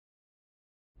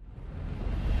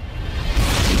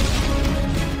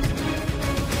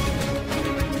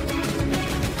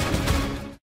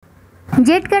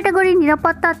Z category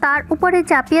নিরাপত্তা তার উপরে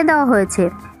চাপিয়ে দেওয়া হয়েছে।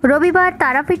 রবিবার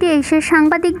তারাপীঠে এসে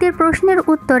সাংবাদিকদের প্রশ্নের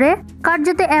উত্তরে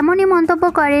কার্যত এমনই মন্তব্য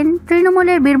করেন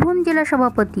তৃণমূলের বীরভূম জেলা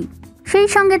সভাপতি। সেই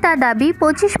সঙ্গে তার দাবি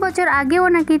 25 বছর আগেও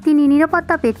নাকি তিনি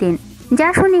নিরাপত্তা পেতেন, যা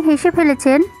শুনে হেসে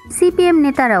ফেলেছেন সিপিএম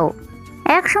নেতারাও।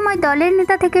 এক সময় দলের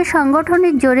নেতা থেকে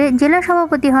সংগঠনের জোরে জেলা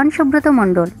সভাপতি হন সুব্রত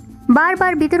মণ্ডল।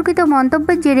 বারবার বিতর্কিত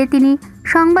মন্তব্যের জেরে তিনি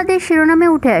সংবাদের শিরোনামে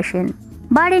উঠে আসেন।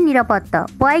 বাড়ে নিরাপত্তা,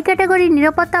 ওয়াই ক্যাটাগরির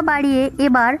নিরাপত্তা বাড়িয়ে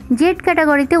এবার জেড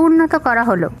ক্যাটাগরিতে উন্নত করা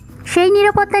হলো। সেই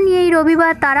নিরাপত্তা নিয়েই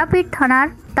রবিবার তারাপীঠ থানার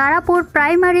তারাপুর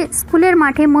প্রাইমারি স্কুলের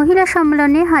মাঠে মহিলা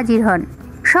সম্মেলনে হাজির হন।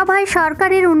 সভায়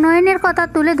সরকারের উন্নয়নের কথা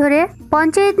তুলে ধরে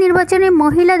পঞ্চায়েত নির্বাচনে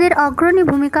মহিলাদের অগ্রণী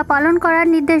ভূমিকা পালন করার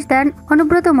নির্দেশ দেন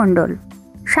অনুব্রত মণ্ডল।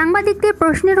 সাংবাদিকদের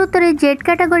প্রশ্নের উত্তরে জেড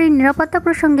ক্যাটাগরির নিরাপত্তা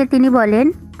প্রসঙ্গে তিনি বলেন,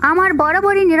 আমার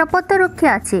বরাবরই নিরাপত্তা রক্ষী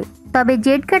আছে, তবে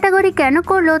জেড ক্যাটাগরি কেন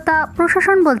করলো তা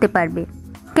প্রশাসন বলতে পারবে।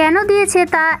 কেন দিয়েছে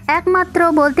তা একমাত্র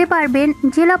বলতে পারবেন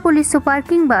জেলা পুলিশ সুপার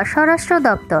কিংবা স্বরাষ্ট্র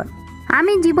দপ্তর।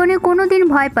 আমি জীবনে কোনোদিন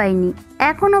ভয় পাইনি,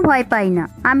 এখনো ভয় পাই না।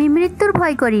 আমি মৃত্যুর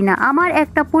ভয় করি না। আমার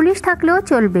একটা পুলিশ থাকলেও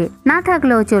চলবে, না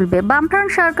থাকলেও চলবে। বামফ্রন্ট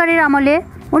সরকারের আমলে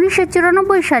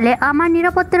 1994 সালে আমার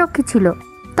নিরাপত্তারক্ষী ছিল।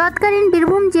 তৎকালীন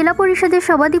বীরভূম জেলা পরিষদের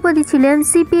সভাধিপতি ছিলেন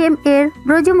সিপিএম এর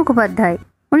ব্রজ মুখোপাধ্যায়।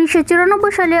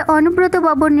 1994 সালে অনুব্রত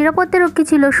বাবুর নিরাপত্তারক্ষী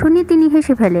ছিল শুনে তিনি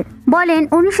হেসে ফেলেন। বলেন,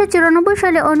 1994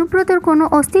 সালে অনুব্রতর কোনো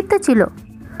অস্তিত্ব ছিল?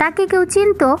 তাকে কেউ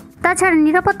চিনত? তাছাড়া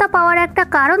নিরাপত্তা পাওয়ার একটা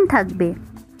কারণ থাকবে।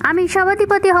 আমি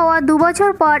সভাধিপতি হওয়া 2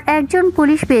 বছর পর একজন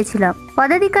পুলিশ পেয়েছিলাম।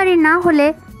 পদাধিকারী না হলে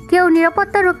কেউ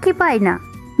নিরাপত্তারক্ষী পায় না।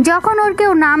 যখন ওর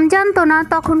কেউ নাম জানতো না,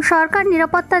 তখন সরকার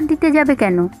নিরাপত্তা দিতে যাবে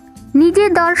কেন? নিজের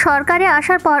দল সরকারে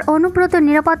আসার পর অনুব্রত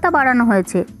নিরাপত্তা বাড়ানো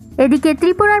হয়েছে। এদিকে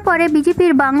ত্রিপুরার পরে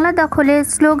বিজেপির বাংলা দখলের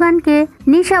স্লোগানকে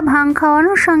নিশা ভাং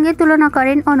খাওয়ানোর সঙ্গে তুলনা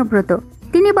করেন অনুব্রত।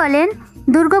 তিনি বলেন,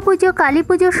 দুর্গাপুজো কালী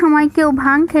পুজোর সময় কেউ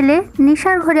ভাং খেলে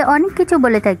নেশার ঘরে অনেক কিছু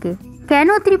বলে থাকে। কেন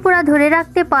ত্রিপুরা ধরে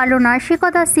রাখতে পারল না সে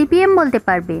কথা সিপিএম বলতে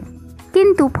পারবে,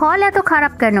 কিন্তু ফল এত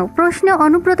খারাপ কেন? প্রশ্নে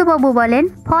অনুব্রতবাবু বলেন,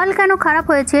 ফল কেন খারাপ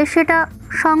হয়েছে সেটা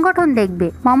সংগঠন দেখবে,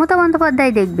 মমতা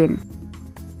বন্দ্যোপাধ্যায় দেখবেন।